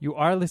You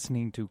are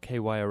listening to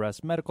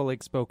KYRS Medical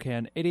Lake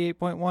Spokane,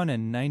 88.1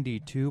 and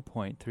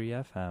 92.3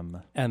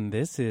 FM. And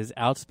this is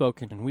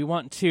Outspoken, and we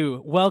want to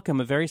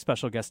welcome a very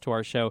special guest to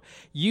our show.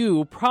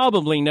 You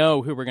probably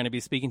know who we're going to be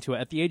speaking to.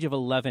 At the age of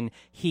 11,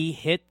 he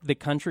hit the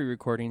country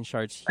recording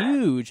charts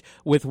huge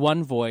with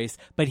One Voice,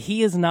 but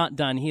he is not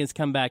done. He has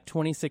come back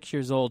 26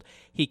 years old.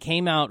 He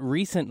came out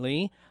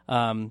recently.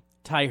 Ty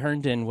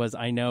Herndon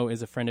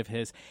is a friend of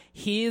his.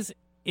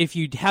 If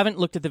you haven't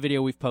looked at the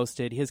video we've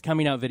posted, his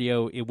coming out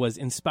video, it was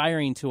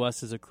inspiring to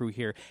us as a crew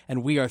here,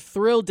 and we are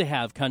thrilled to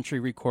have country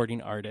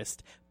recording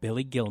artist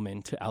Billy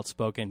Gilman to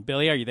Outspoken.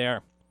 Billy, are you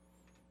there?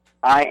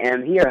 I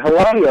am here. How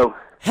are you?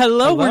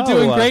 Hello, we're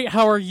doing great.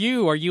 How are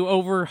you? Are you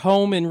over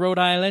home in Rhode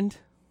Island?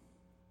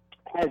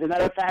 As a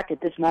matter of fact,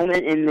 at this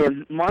moment in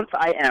the month,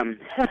 I am.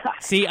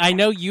 See, I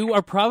know you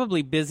are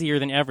probably busier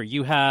than ever.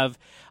 You have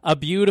a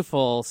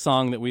beautiful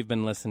song that we've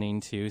been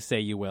listening to, Say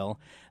You Will,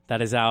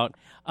 that is out.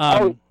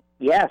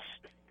 Yes.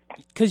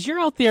 Because you're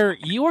out there,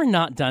 you are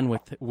not done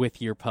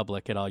with your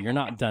public at all.'re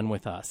not done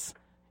with us.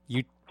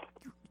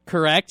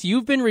 Correct?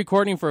 You've been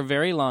recording for a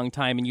very long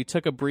time, and you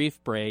took a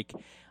brief break.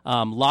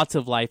 Lots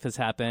of life has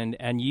happened,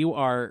 and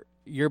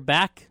you're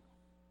back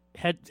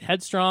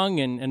headstrong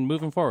and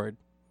moving forward.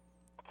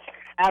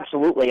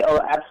 Absolutely. Oh,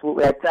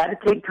 absolutely. I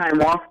had to take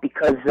time off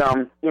because,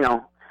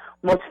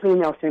 most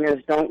female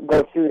singers don't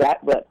go through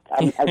that, but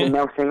as a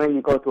male singer,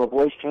 you go through a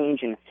voice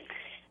change, and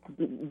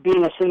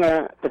being a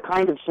singer, the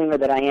kind of singer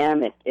that I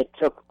am, it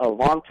took a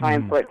long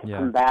time for it to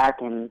come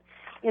back, and,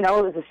 it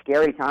was a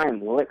scary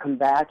time. Will it come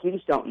back? You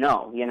just don't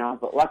know,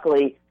 But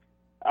luckily,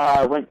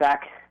 I went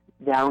back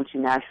down to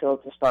Nashville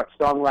to start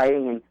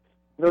songwriting and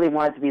really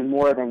wanted to be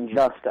more than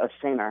just a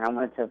singer. I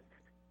wanted to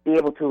be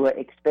able to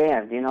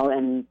expand,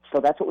 and so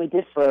that's what we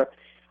did for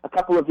a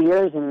couple of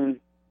years, and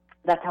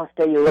that's how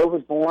Stay Your Will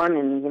was born,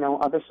 and,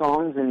 other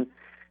songs, and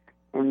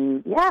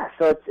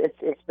so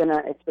it's been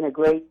a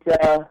great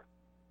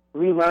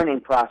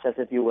relearning process,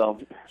 if you will.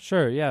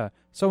 Sure, yeah.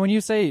 So when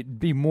you say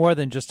be more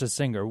than just a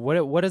singer,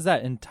 what does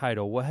that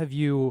entitle? What have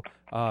you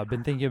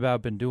been thinking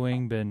about, been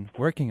doing, been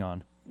working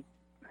on?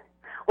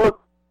 Well,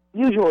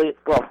 usually,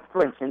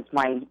 for instance,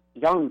 my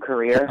young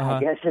career, I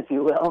guess, if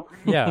you will.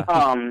 Yeah.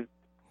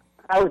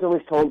 I was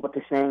always told what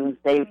to sing.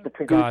 The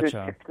producers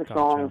picked the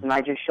songs, and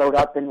I just showed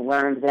up and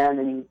learned them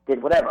and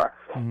did whatever.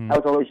 I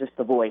was always just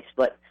the voice.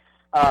 But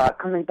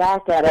coming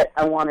back at it,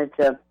 I wanted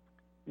to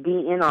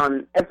be in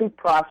on every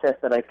process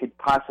that I could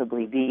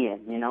possibly be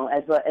in.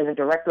 As a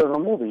director of a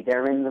movie,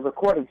 they're in the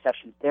recording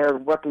sessions, they're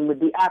working with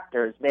the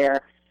actors,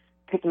 they're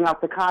picking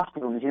out the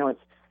costumes.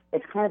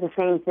 It's kind of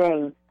the same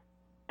thing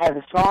as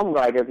a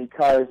songwriter,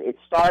 because it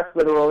starts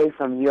literally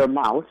from your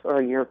mouth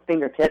or your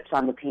fingertips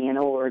on the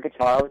piano or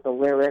guitar with the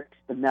lyrics,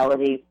 the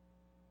melody.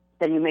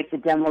 Then you make the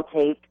demo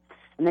tape,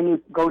 and then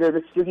you go to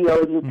the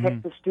studio and you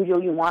pick the studio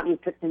you want, you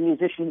pick the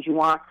musicians you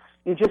want.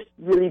 You just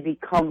really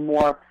become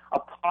more a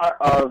part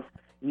of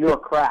your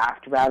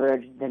craft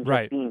rather than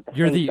just being the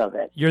face of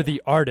it. You're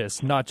the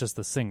artist, not just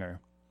the singer.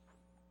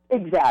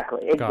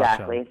 Exactly.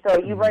 Gotcha.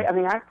 So you write. I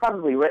mean, I've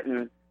probably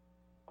written,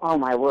 oh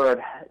my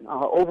word,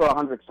 over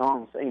 100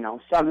 songs.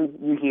 Some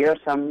you hear,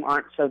 some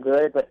aren't so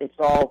good, but it's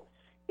all,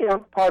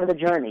 part of the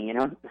journey.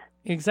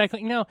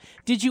 Exactly. Now,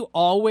 did you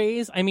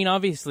always? I mean,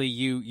 obviously,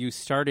 you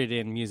started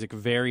in music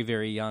very,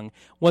 very young.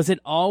 Was it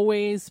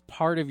always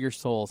part of your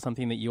soul,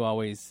 something that you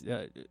always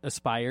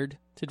aspired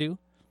to do?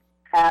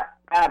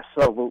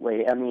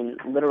 Absolutely. I mean,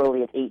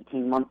 literally at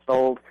 18 months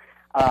old,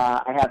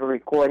 I have a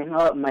recording.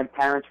 My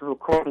parents were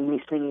recording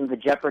me singing the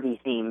Jeopardy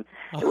theme.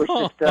 It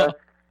was just,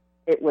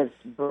 it was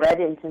bred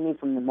into me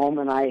from the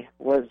moment I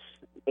was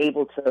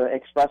able to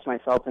express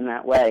myself in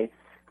that way.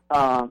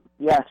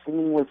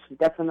 Singing was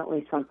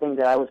definitely something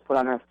that I was put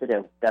on earth to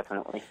do,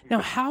 definitely. Now,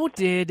 how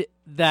did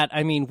that,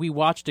 I mean, we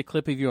watched a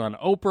clip of you on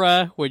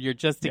Oprah when you're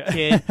just a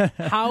kid.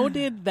 How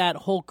did that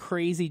whole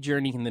crazy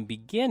journey in the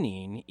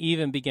beginning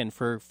even begin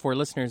for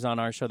listeners on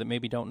our show that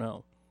maybe don't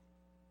know?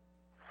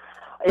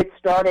 It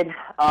started,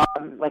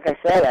 like I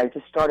said, I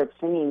just started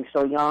singing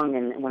so young,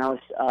 and when I was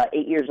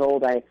 8 years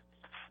old, I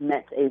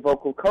met a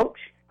vocal coach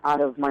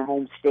out of my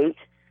home state.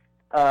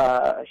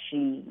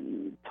 She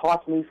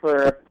taught me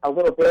for a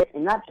little bit,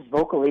 and not just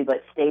vocally,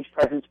 but stage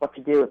presence, what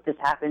to do if this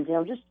happens,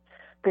 just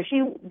because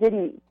she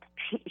didn't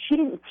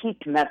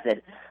teach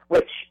method,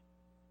 which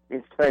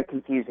is very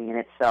confusing in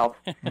itself.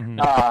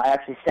 I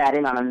actually sat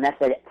in on a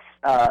method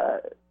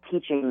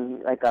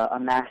teaching, like a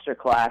master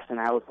class, and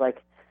I was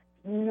like,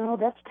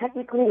 that's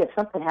technically, if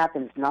something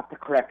happens, not the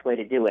correct way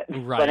to do it.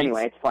 Right. But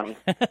anyway, it's funny.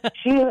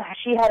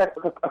 She had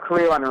a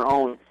career on her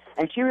own,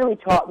 and she really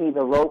taught me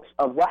the ropes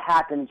of what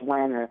happens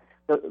when,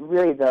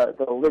 really the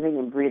living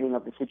and breathing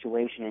of the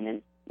situation,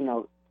 and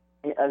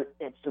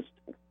it's just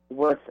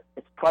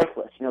it's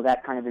priceless,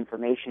 that kind of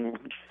information. And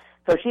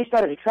so she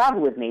started to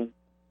travel with me.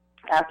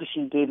 After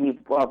she gave me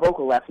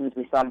vocal lessons,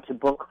 we started to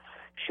book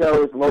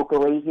shows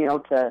locally,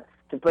 to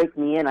break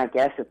me in, I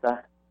guess, at the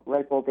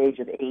ripe old age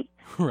of 8.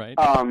 Right.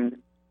 And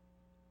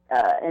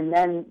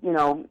then,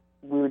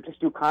 we would just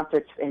do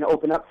concerts and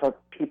open up for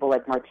people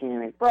like Martina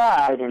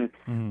McBride and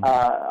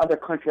other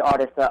country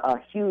artists, a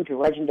huge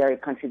legendary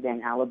country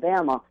band,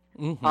 Alabama.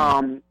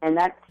 And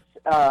that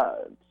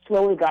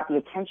slowly got the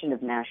attention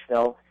of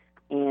Nashville,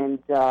 and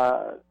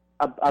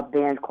a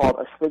band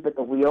called Asleep at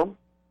the Wheel,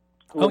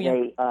 who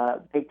was a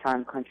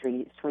big-time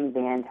country swing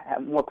band,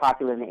 more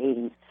popular in the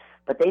 80s.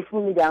 But they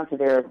flew me down to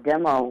their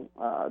demo,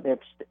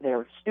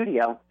 their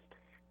studio,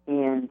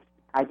 and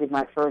I did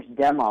my first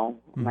demo,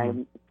 my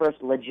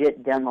first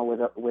legit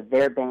demo with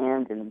their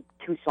band and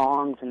 2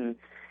 songs, and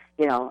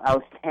I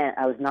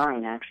was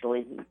 9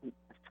 actually.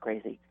 It's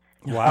crazy.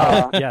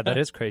 Wow, yeah, that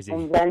is crazy.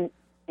 And then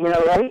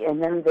right,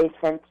 and then they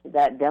sent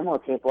that demo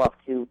tape off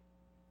to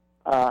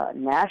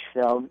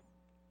Nashville,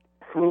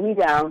 flew me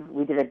down.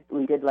 We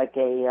did like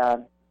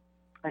a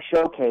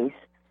showcase,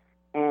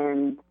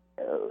 and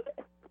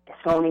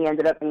Sony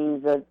ended up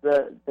being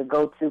the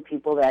go-to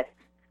people that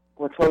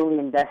were totally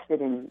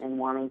invested in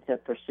wanting to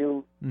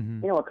pursue,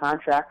 a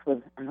contract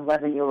with an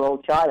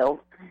 11-year-old child.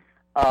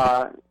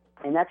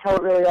 And that's how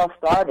it really all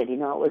started. It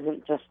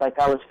wasn't just like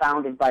I was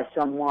founded by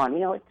someone.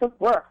 It took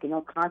work,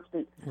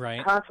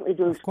 constantly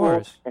doing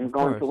school and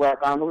going to work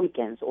on the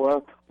weekends,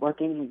 or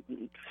working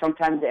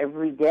sometimes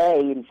every day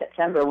in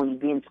September when you'd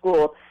be in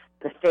school.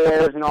 The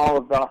fairs and all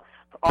of the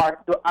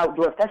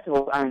outdoor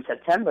festivals are in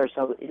September,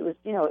 so it was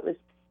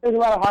a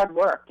lot of hard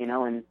work,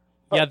 and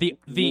yeah,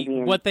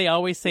 what they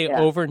always say,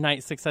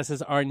 overnight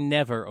successes are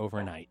never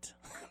overnight.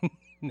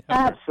 Never.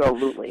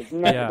 Absolutely.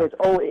 Never.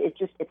 Yeah.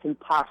 It's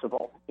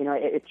impossible.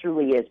 It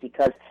truly is,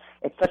 because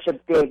it's such a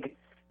big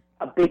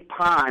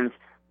pond.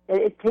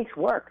 It takes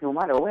work no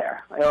matter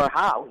where or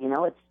how.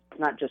 It's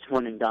not just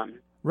one and done.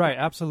 Right.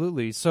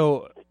 Absolutely.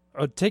 So,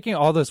 taking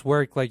all this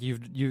work, like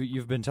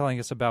you've been telling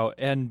us about,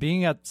 and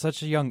being at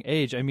such a young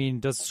age, I mean,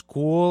 does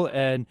school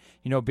and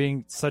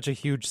being such a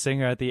huge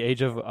singer at the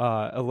age of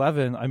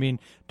 11, I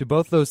mean, do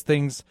both those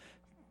things,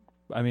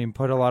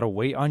 put a lot of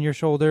weight on your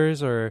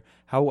shoulders, or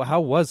how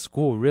was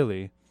school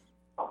really?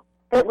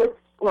 It was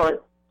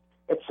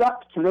it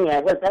sucked to me.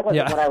 That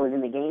wasn't what I was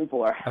in the game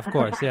for. Of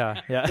course, yeah.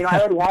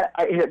 I already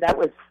had that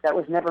was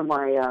never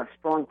my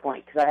strong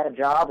point, because I had a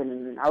job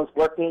and I was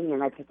working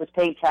and I was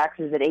paying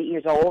taxes at 8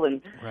 years old,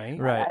 and right.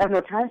 I have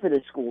no time for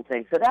this school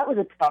thing. So that was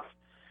a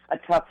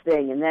tough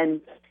thing. And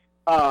then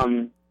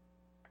I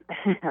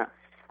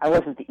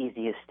wasn't the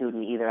easiest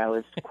student either. I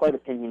was quite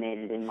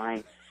opinionated in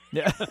my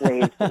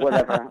ways, but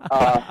whatever.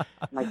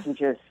 My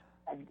teachers.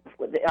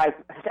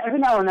 Every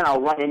now and then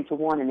I'll run into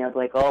one and they'll be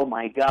like, "Oh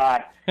my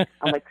God!"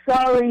 I'm like,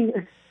 "Sorry."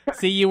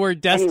 See, you were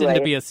destined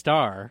to be a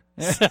star.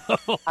 So.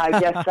 I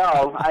guess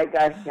so. I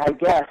guess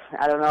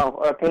I don't know,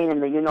 or a pain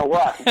in the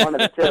what, one of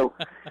the two.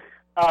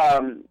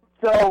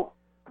 So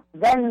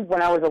then,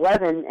 when I was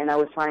 11 and I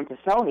was signed to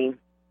Sony,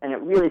 and it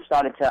really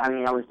started to.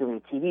 I was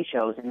doing TV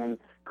shows and then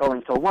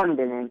going to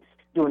London and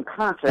doing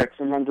concerts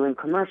and then doing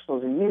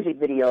commercials and music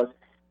videos.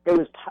 There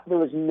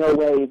was no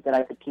way that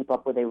I could keep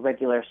up with a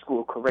regular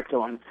school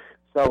curriculum,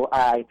 so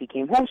I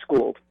became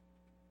homeschooled.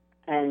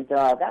 And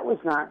that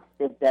was not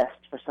the best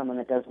for someone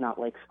that does not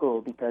like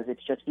school, because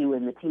it's just you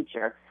and the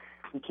teacher.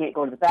 You can't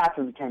go to the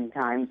bathroom 10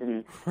 times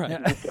and you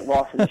just get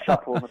lost in the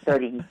shuffle of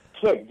 30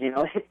 kids.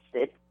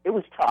 It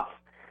was tough.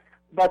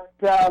 But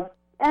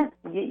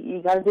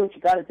you got to do what you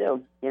got to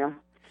do.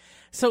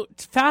 So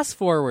fast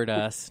forward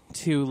us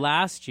to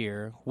last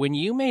year, when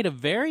you made a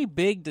very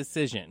big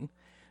decision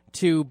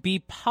to be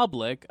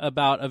public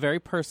about a very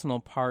personal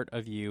part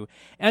of you,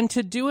 and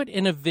to do it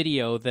in a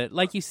video that,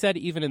 like you said,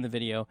 even in the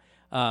video,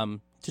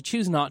 to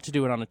choose not to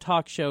do it on a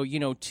talk show,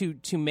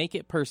 to make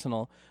it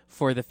personal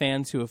for the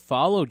fans who have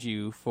followed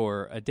you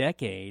for a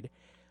decade.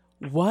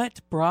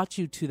 What brought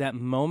you to that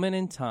moment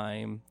in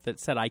time that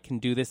said, I can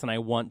do this and I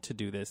want to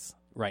do this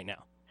right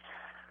now?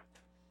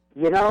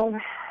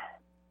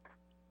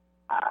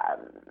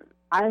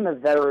 I'm a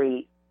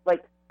very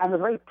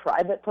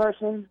private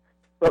person,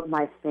 but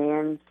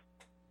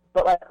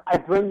I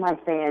bring my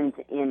fans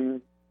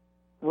in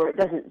where it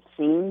doesn't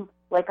seem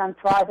like I'm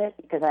private,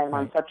 because I'm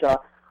on such a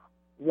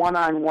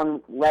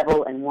one-on-one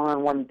level and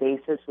one-on-one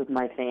basis with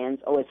my fans,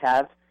 always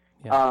have.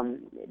 Yeah.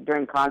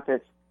 During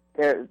concerts,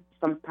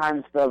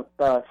 sometimes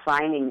the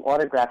signing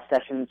autograph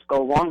sessions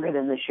go longer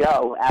than the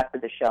show, after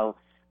the show,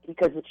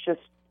 because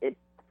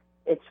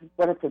it's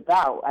what it's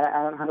about. I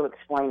don't know how to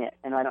explain it,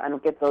 and I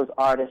don't get those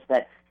artists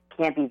that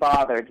can't be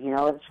bothered.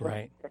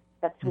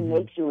 That's who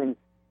makes you, and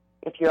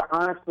if you're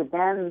honest with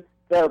them,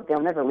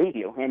 they'll never leave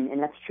you.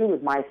 And that's true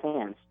with my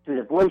fans. Through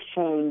the voice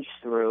change,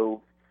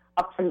 through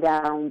ups and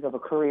downs of a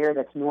career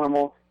that's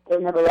normal, they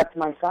never left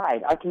my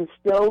side. I can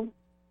still,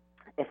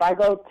 if I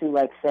go to,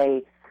 like,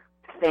 say,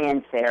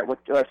 Fanfare or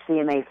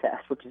CMA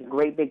Fest, which is a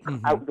great big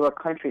outdoor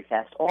country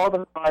fest, all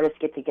the artists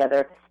get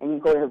together and you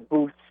go to the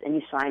booths and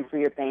you sign for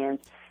your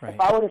bands. Right.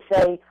 If I were to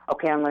say,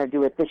 okay, I'm going to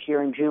do it this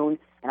year in June,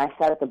 and I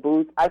sat at the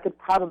booth, I could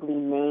probably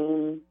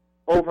name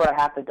over a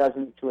half a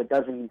dozen to a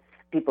dozen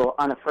people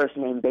on a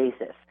first-name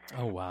basis.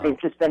 Oh, wow. They've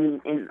just been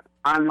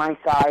on my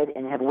side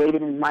and have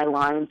waited in my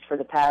lines for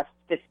the past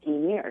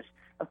 15 years.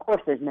 Of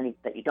course, there's many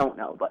that you don't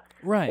know, but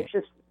it's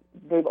just,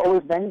 they've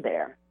always been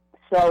there.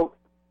 So,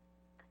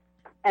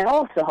 and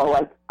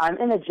also, I'm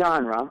in a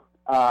genre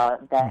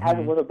that has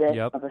a little bit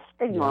of a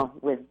stigma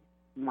with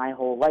my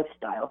whole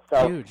lifestyle.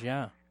 So huge,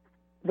 yeah.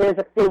 There's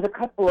a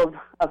couple of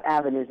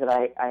avenues that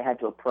I had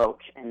to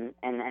approach, and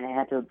it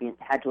had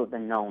to have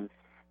been known.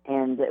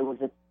 And it was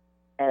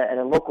at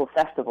a local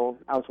festival.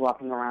 I was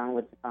walking around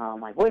with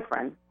my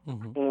boyfriend,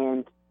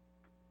 and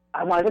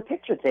I wanted a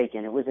picture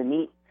taken. It was a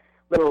neat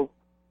little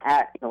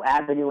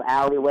avenue,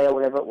 alleyway, or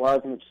whatever it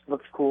was, and it just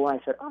looked cool. And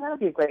I said, that would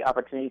be a great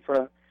opportunity for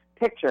a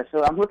picture.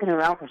 So I'm looking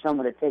around for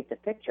someone to take the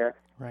picture,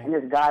 and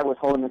this guy was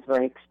holding this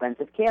very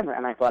expensive camera,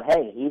 and I thought,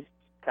 hey, he's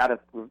got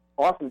an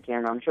awesome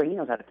camera. I'm sure he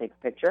knows how to take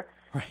a picture.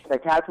 Right. So I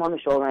tapped him on the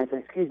shoulder and I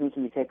said, excuse me,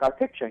 can you take our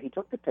picture? He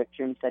took the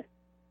picture and he said,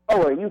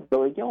 oh, are you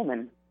Billy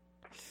Gilman?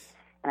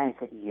 And I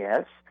said,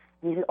 yes.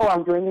 And he said,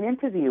 I'm doing an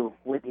interview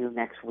with you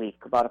next week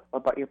about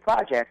your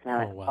project. And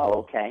I went,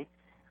 okay.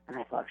 And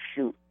I thought,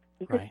 shoot,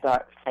 he could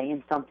start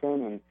saying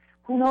something, and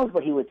who knows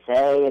what he would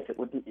say, if it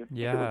would be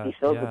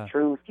filled with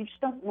truth. You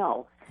just don't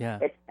know. Yeah.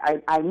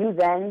 I knew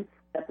then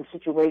that the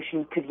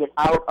situation could get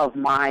out of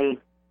my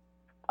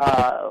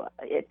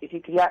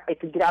it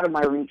could get out of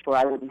my reach, where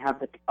I wouldn't have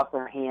the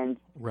upper hand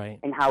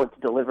in how it's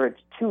delivered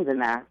to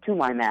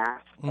my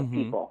mass of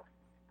people.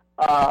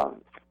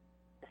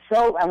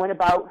 So I went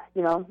about,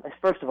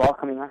 first of all,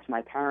 coming out to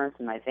my parents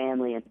and my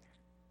family, and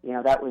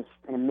that was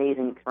an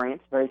amazing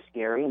experience. Very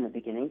scary in the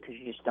beginning because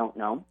you just don't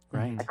know.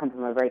 Right. I come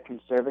from a very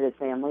conservative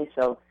family,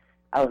 so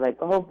I was like,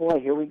 oh boy,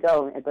 here we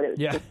go. But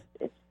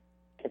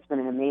it's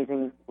been an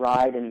amazing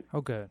ride, and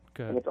good.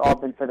 And it's all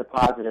been for the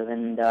positive.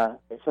 And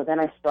so then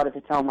I started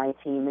to tell my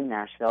team in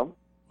Nashville,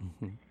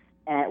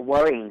 and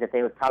worrying that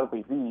they would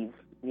probably leave,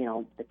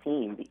 the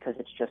team, because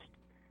it's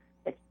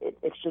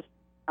just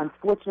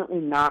unfortunately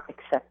not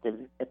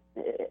accepted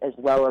as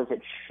well as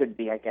it should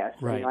be, I guess.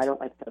 Right. I don't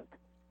like to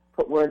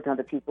put words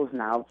into people's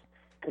mouths,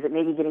 because it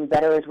may be getting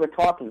better as we're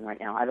talking right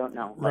now. I don't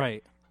know.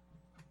 Right.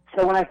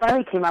 So when I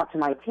finally came out to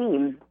my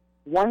team,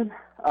 one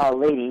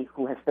lady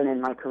who has been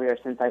in my career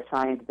since I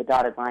signed the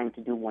dotted line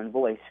to do One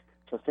Voice,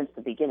 so since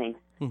the beginning,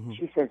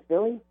 she says,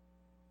 Billy,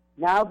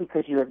 now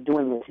because you're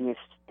doing this and you're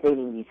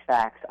stating these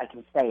facts, I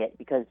can say it,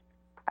 because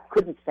I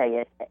couldn't say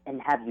it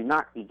and have you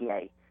not be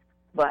gay.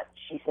 But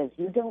she says,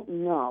 you don't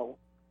know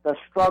the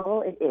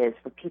struggle it is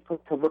for people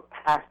to look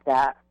past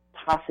that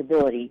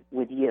possibility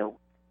with you.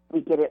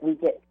 We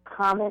get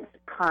comments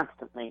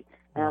constantly.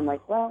 And I'm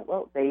like,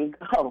 well, there you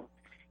go.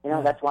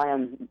 That's why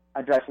I'm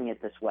addressing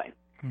it this way.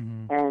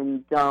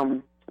 And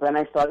then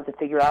I started to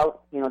figure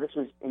out, this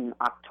was in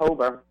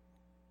October,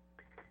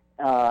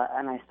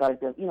 and I started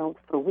to,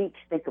 for weeks,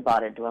 think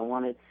about it.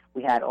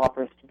 We had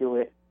offers to do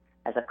it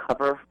as a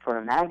cover for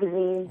a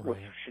magazine, which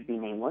should be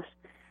nameless,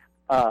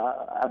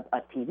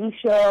 a TV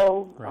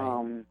show,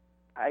 and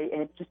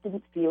it just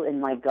didn't feel in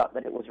my gut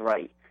that it was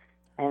right.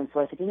 And so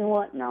I said, you know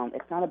what, no,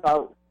 it's not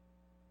about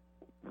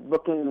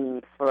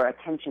looking for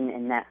attention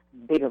in that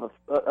big of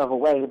a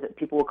way that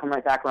people will come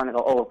right back around and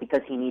go,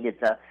 because he needed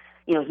the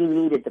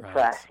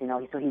press,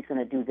 so he's going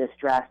to do this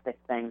drastic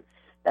thing.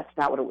 That's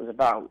not what it was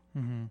about.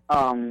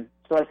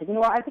 So I said,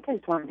 I think I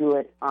just want to do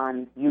it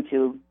on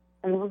YouTube,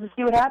 and we'll just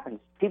see what happens.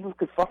 People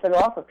could fluff it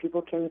off, or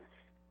people can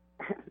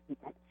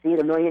see it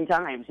a million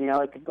times.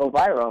 It could go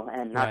viral,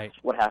 and that's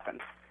what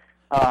happened.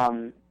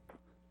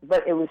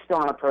 But it was still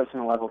on a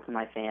personal level to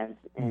my fans,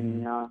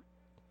 and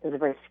it was a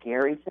very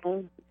scary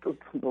thing,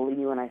 believe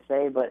me when I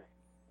say, but,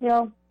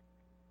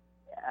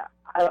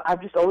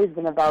 I've just always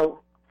been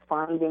about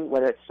finding,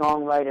 whether it's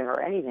songwriting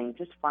or anything,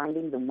 just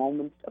finding the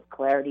moments of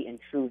clarity and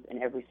truth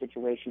in every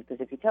situation.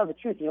 Because if you tell the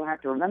truth, you don't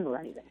have to remember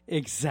anything.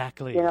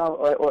 Exactly.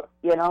 So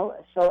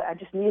I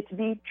just needed to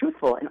be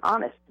truthful and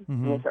honest.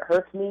 And if it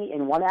hurts me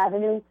in one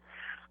avenue,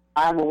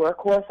 I'm a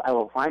workhorse. I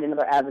will find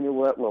another avenue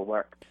where it will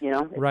work.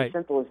 It's as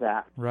simple as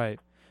that. Right.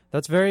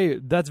 That's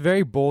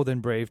very bold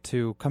and brave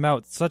to come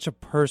out such a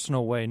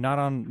personal way, not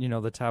on,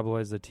 the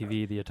tabloids, the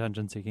TV, the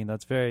attention seeking.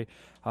 That's very,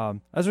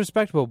 that's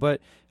respectable.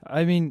 But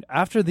I mean,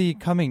 after the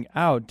coming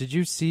out, did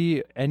you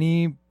see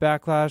any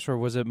backlash, or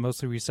was it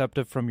mostly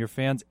receptive from your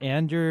fans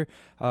and your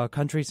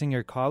country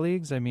singer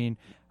colleagues? I mean,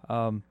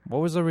 what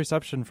was the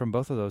reception from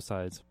both of those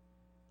sides?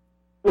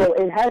 Well,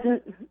 it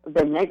hasn't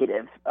been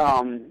negative.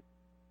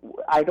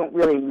 I don't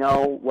really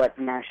know what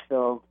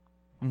Nashville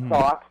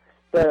thought.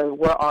 There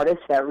were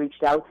artists that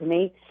reached out to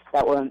me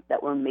that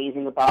were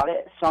amazing about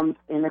it. Some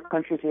in the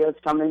country field,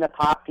 some in the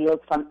pop field,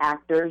 some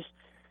actors,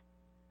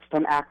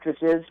 some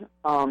actresses.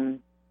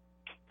 So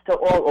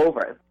all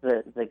over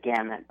the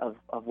gamut of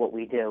what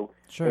we do.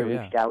 They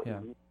reached out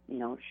and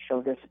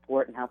showed their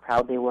support and how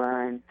proud they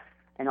were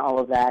and all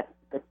of that.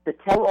 The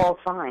tell-all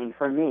sign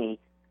for me,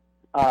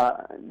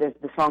 there's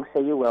the song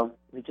 "Say You Will."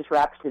 We just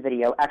wrapped the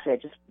video. Actually, I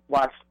just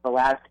watched the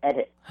last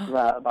edit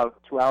about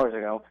 2 hours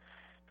ago.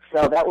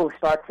 So that will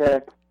start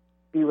to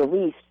be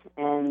released,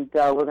 and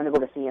we're going to go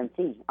to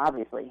CMT,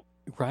 obviously.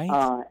 Right.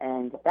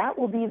 And that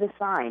will be the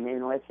sign,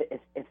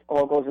 if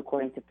all goes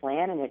according to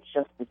plan, and it's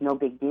no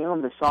big deal,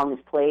 and the song is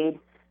played,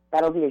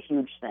 that'll be a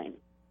huge thing.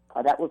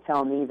 That will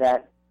tell me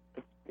that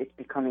it's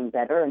becoming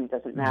better and it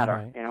doesn't matter,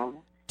 Right. you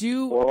know.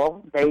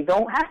 Well, they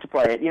don't have to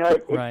play it. You know,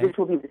 Right. this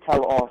will be the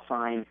tell-all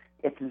sign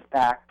if, in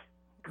fact,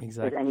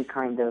 exactly. there's any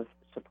kind of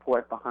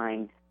support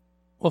behind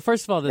Well,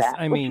 first of all, this, that.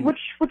 I mean... Which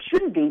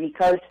shouldn't be,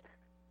 because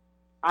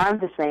I'm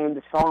the same,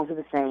 the songs are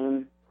the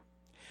same,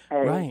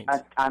 and Right.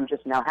 I'm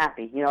just now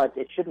happy. You know,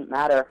 it shouldn't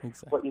matter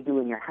Exactly. what you do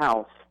in your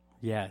house.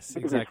 Yes,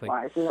 Because exactly.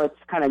 you know, it's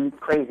kind of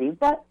crazy,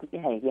 but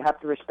hey, you have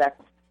to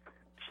respect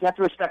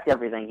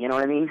everything. You know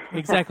what I mean?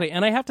 Exactly.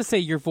 And I have to say,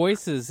 your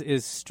voice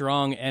is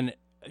strong and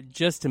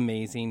just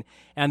amazing.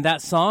 And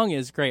that song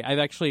is great.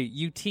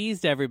 You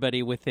teased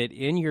everybody with it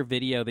in your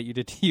video that you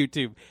did to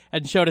YouTube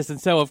and showed us. And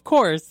so, of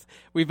course,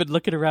 we've been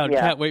looking around.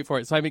 Yeah. Can't wait for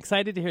it. So I'm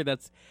excited to hear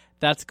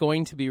that's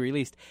going to be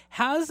released.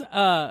 Have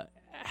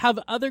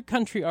other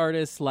country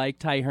artists like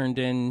Ty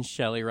Herndon,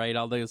 Shelley Wright,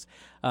 all those,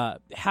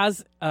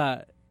 have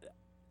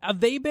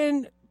they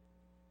been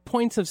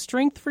points of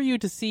strength for you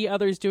to see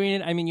others doing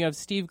it? I mean, you have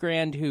Steve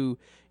Grand, who,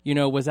 you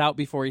know, was out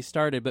before he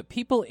started, but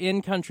people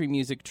in country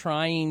music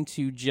trying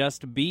to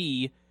just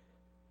be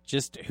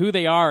just who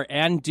they are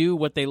and do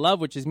what they love,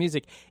 which is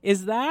music.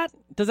 Does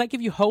that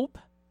give you hope?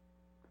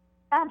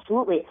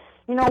 Absolutely.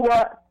 You know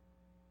what?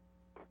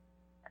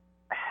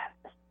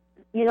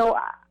 You know,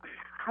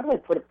 how do I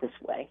put it this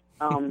way?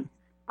 I'm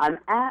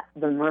at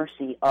the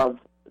mercy of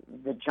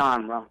the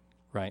genre.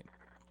 Right.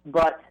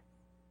 But,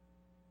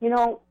 you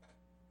know,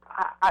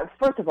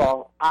 first of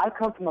all, I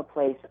come from a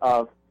place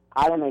of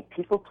I am a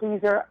people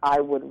pleaser.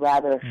 I would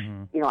rather,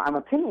 you know, I'm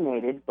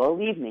opinionated.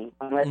 Believe me,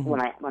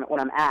 when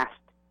I'm asked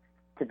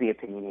to be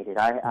opinionated,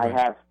 I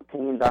have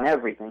opinions on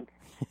everything.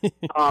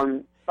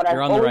 But I've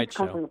always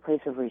come from a place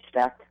of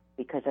respect,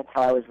 because that's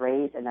how I was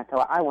raised, and that's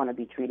how I want to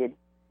be treated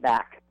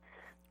back.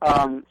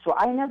 So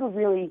I never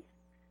really,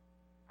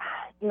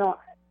 you know,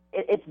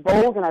 it's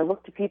bold, and I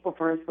look to people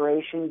for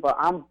inspiration, but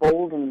I'm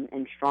bold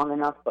and strong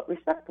enough, but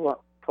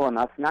respectful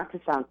enough not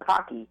to sound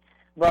cocky.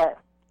 But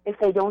if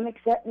they don't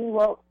accept me,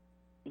 well,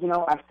 you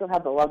know, I still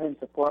have the love and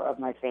support of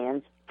my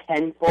fans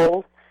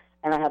tenfold,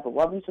 and I have the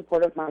love and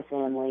support of my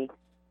family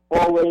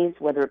always,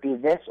 whether it be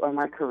this or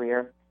my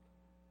career.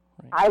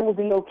 Right. I will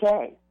be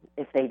okay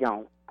if they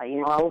don't.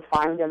 You know, I will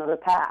find another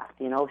path.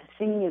 You know,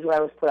 singing is what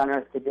I was put on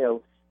earth to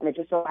do, and it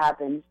just so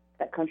happens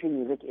that country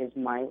music is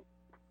my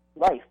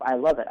life. I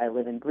love it. I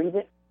live and breathe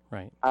it.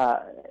 Right.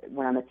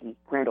 When I'm at the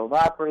Grand Ole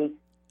Opry,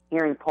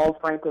 hearing Paul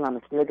Franklin on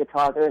the steel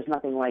guitar, there is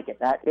nothing like it.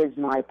 That is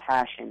my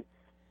passion.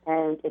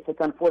 And if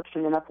it's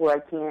unfortunate enough where I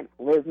can't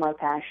live my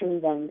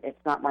passion, then it's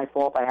not my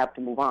fault. I have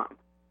to move on.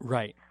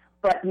 Right.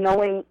 But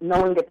knowing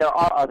that there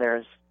are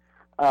others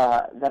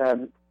that are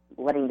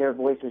letting their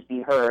voices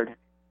be heard,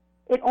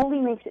 it only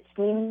makes it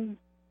seem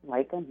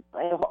like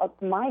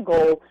my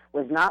goal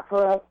was not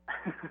for a,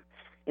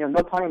 you know,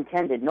 no pun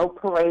intended, no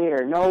parade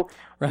or no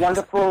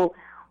wonderful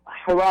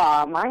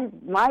hurrah.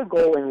 My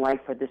goal in life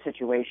for this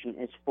situation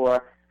is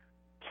for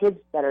kids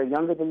that are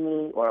younger than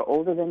me or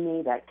older than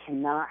me that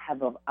cannot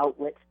have an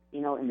outlet, you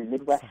know, in the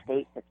Midwest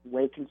states that's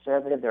way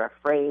conservative. They're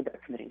afraid. They're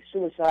committing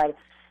suicide.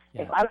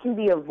 Yeah. If I can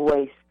be a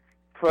voice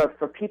for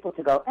people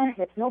to go,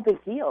 it's no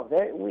big deal.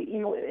 You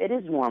know, it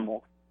is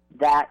normal.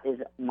 That is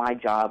my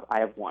job.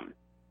 I have won.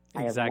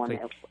 Exactly. I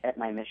have won at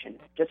my mission.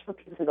 Just for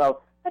people to go,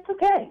 that's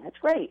okay. That's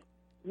great.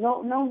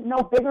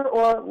 No bigger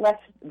or less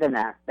than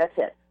that. That's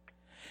it.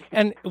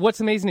 And what's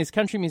amazing is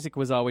country music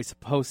was always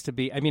supposed to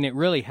be, I mean, it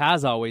really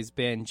has always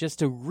been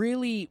just a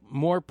really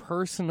more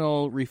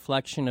personal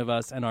reflection of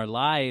us and our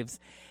lives.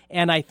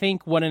 And I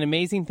think what an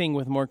amazing thing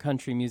with more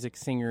country music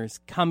singers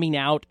coming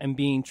out and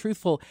being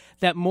truthful,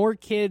 that more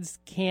kids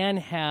can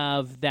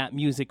have that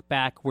music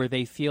back where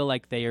they feel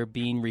like they are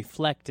being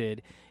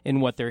reflected in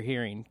what they're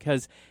hearing.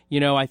 Because, you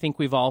know, I think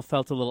we've all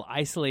felt a little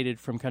isolated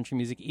from country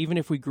music. Even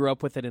if we grew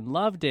up with it and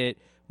loved it,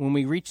 when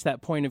we reached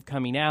that point of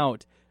coming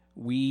out,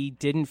 we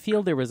didn't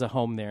feel there was a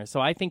home there. So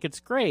I think it's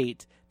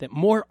great that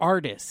more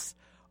artists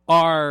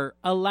are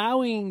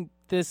allowing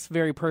this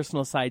very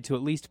personal side to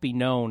at least be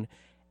known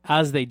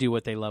as they do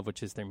what they love,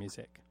 which is their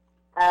music.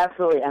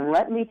 Absolutely. And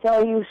let me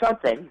tell you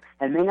something.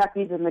 It may not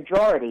be the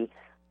majority,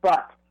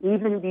 but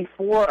even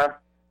before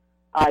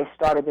I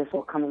started this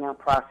whole coming out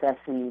process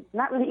and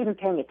not really even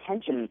paying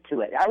attention to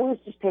it, I always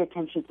just paid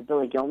attention to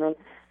Billy Gilman.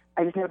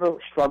 I just never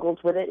struggled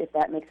with it, if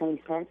that makes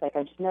any sense. Like,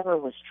 I just never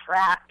was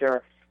trapped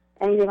or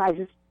anything. I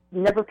just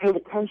never paid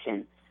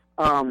attention.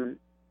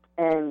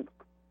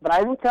 But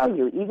I will tell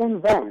you,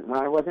 even then, when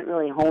I wasn't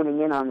really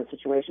honing in on the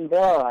situation, there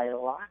are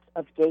lots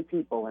of gay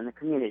people in the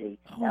community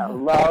that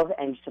love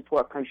and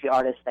support country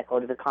artists that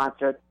go to the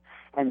concerts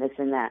and this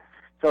and that.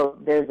 So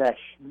there's a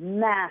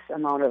mass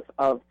amount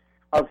of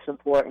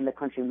support in the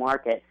country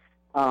market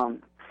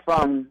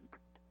from,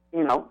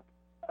 you know,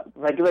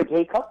 regular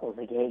gay couples,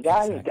 a gay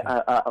guy,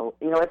 exactly.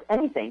 You know, it's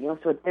anything. You know,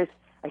 so there's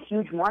a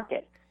huge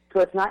market. So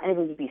it's not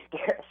anything to be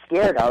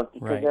scared of,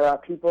 because there are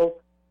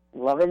people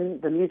loving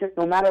the music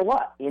no matter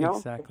what, you know?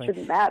 Exactly. It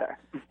shouldn't matter.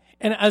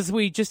 And as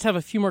we just have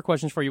a few more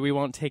questions for you, we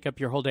won't take up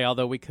your whole day,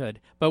 although we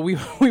could, but we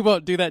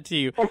won't do that to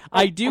you.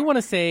 I do want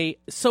to say,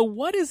 so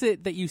what is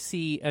it that you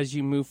see as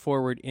you move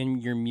forward in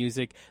your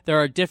music? There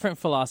are different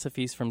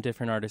philosophies from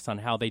different artists on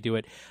how they do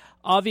it.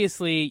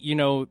 Obviously, you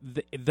know,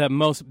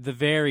 the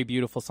very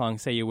beautiful song,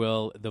 Say You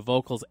Will, the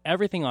vocals,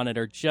 everything on it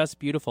are just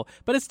beautiful,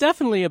 but it's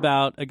definitely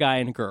about a guy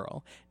and a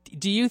girl.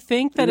 Do you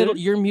think that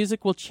your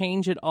music will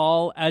change at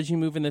all as you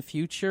move in the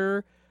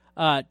future?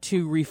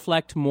 To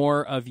reflect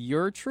more of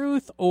your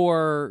truth,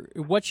 or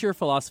what's your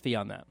philosophy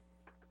on that?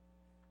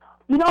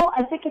 You know,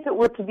 I think if it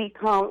were to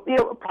become, you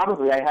know,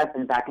 probably I have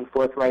been back and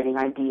forth writing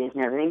ideas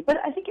and everything, but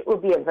I think it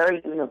would be a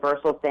very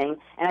universal thing,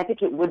 and I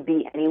think it would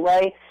be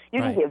anyway.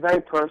 You can get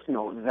very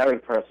personal,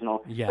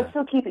 but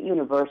still keep it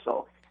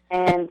universal.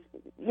 And,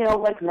 you know,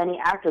 like many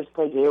actors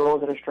play gay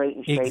roles that are straight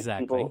and straight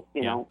people,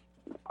 you know,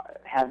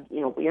 have, you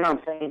know what I'm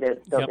saying?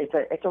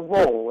 It's a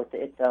role.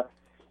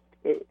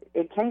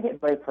 It can get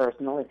very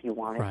personal if you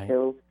want it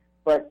to,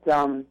 but you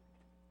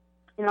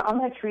know, I'm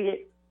going to treat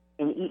it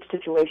in each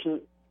situation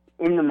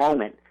in the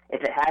moment.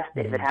 If it has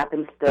to, if it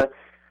happens to,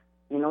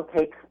 you know,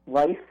 take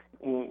life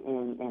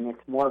and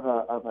it's more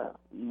of a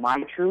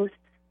my truth,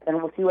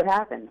 then we'll see what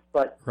happens.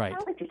 But I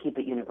like to keep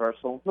it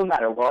universal, no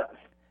matter what.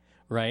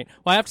 Right.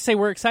 Well, I have to say,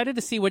 we're excited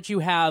to see what you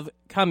have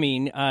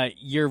coming.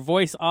 Your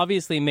voice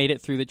obviously made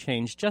it through the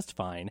change just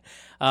fine,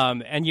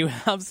 and you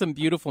have some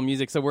beautiful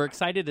music. So we're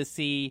excited to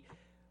see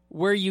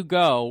where you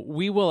go.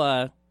 We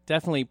will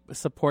definitely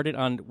support it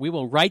we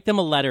will write them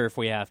a letter if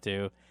we have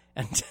to,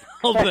 and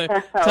tell the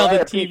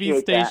TV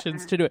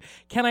stations to do it.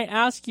 Can I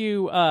ask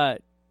you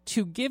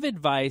to give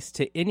advice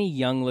to any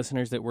young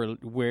listeners that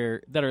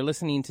are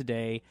listening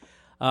today,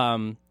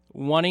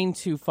 wanting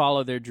to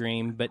follow their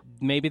dream, but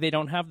maybe they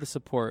don't have the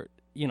support?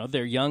 You know,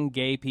 they're young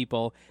gay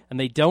people and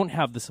they don't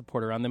have the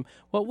support around them.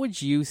 What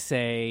would you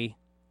say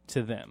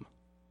to them?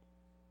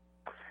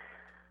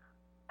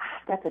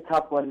 That's a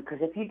tough one, because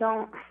if you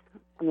don't,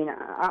 I mean,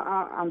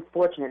 I'm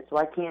fortunate, so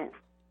I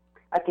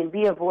can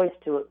be a voice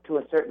to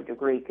a certain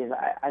degree, because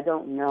I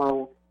don't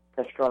know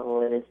the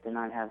struggle it is to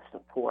not have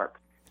support.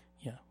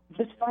 Yeah.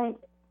 Just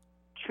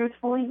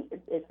truthfully,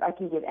 if I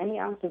can give any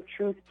ounce of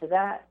truth to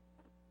that,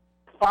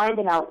 find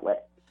an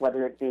outlet,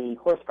 whether it be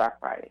horseback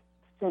riding,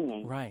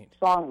 singing,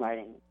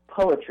 songwriting,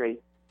 poetry.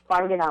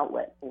 Find an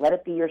outlet. Let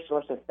it be your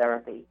source of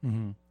therapy.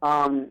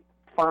 Mm-hmm.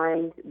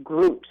 Find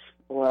groups,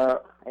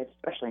 or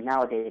especially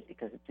nowadays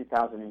because of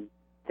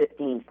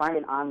 2015, find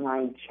an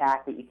online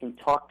chat that you can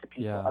talk to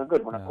people. A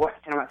good one, of course.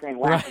 I'm not saying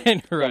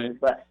wacky things,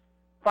 but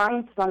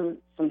find some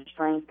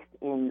strength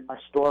in a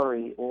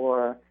story.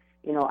 Or,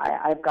 you know,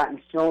 I've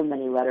gotten so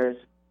many letters.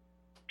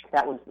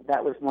 That was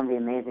one of the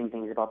amazing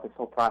things about this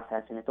whole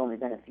process, and it's only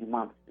been a few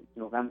months since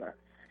November.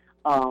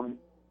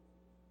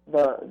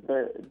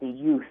 The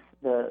youth,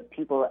 the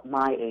people at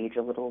my age,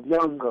 a little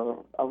younger,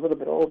 a little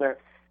bit older,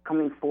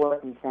 coming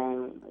forth and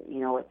saying, you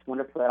know, it's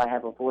wonderful that I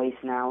have a voice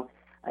now.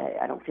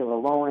 I don't feel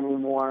alone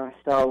anymore.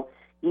 So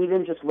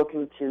even just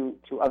looking to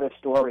other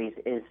stories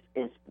is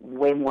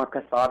way more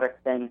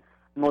cathartic than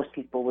most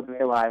people would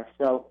realize.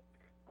 So,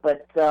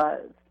 but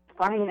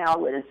finding an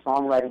outlet in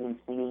songwriting and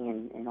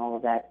singing and all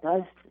of that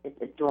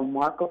it's a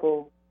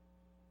remarkable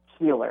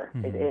healer.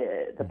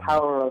 Mm-hmm. The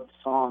power of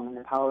song and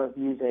the power of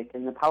music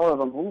and the power of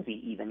a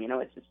movie, even, you know,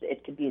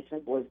 it could be as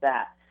simple as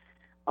that.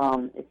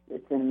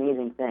 It's an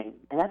amazing thing,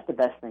 and that's the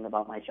best thing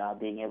about my job,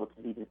 being able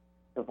to be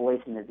the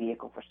voice and the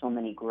vehicle for so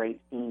many great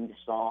themed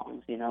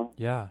songs, you know?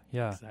 Yeah,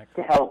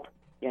 exactly. To help,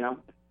 you know?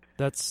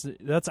 That's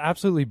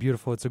absolutely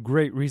beautiful. It's a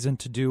great reason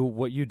to do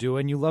what you do,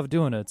 and you love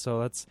doing it, so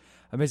that's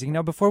amazing.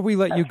 Now, before we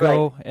let you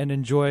go and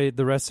enjoy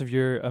the rest of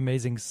your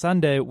amazing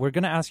Sunday, we're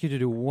going to ask you to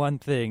do one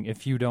thing,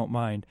 if you don't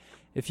mind.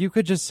 If you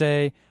could just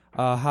say,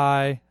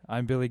 hi,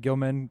 I'm Billy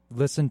Gilman,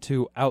 listen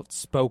to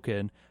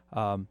Outspoken.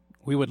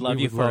 We would love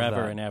you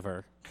forever and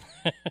ever.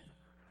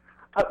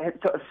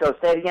 So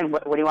say it again.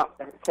 What do you want?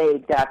 Say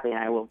exactly, and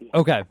I will be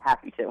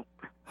happy to.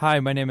 Hi,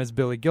 my name is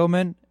Billy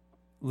Gilman.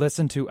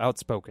 Listen to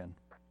Outspoken.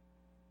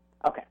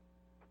 Okay.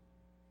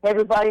 Hey,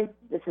 everybody.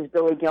 This is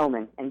Billy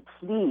Gilman, and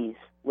please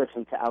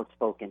listen to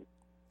Outspoken.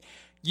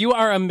 You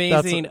are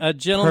amazing, a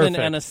gentleman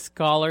and a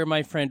scholar,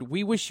 my friend.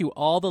 We wish you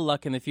all the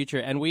luck in the future,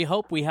 and we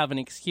hope we have an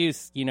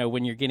excuse, you know,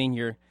 when you're getting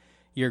your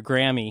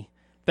Grammy,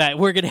 that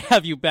we're going to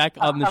have you back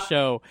on the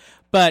show.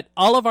 But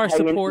all of our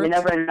support... You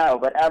never know,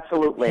 but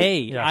absolutely.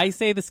 Hey, I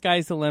say the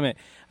sky's the limit.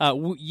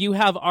 You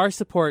have our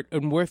support,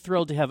 and we're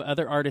thrilled to have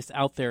other artists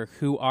out there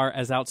who are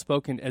as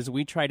outspoken as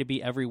we try to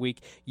be every week.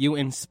 You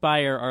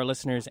inspire our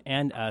listeners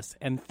and us,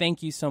 and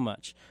thank you so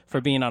much for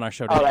being on our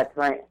show today. Oh, that's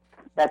right.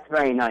 That's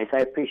very nice.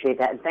 I appreciate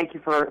that, and thank you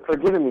for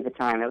giving me the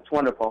time. It was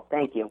wonderful.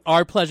 Thank you.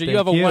 Our pleasure. You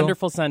have a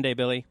wonderful Sunday,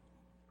 Billy.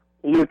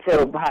 You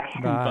too. Bye.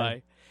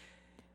 Bye.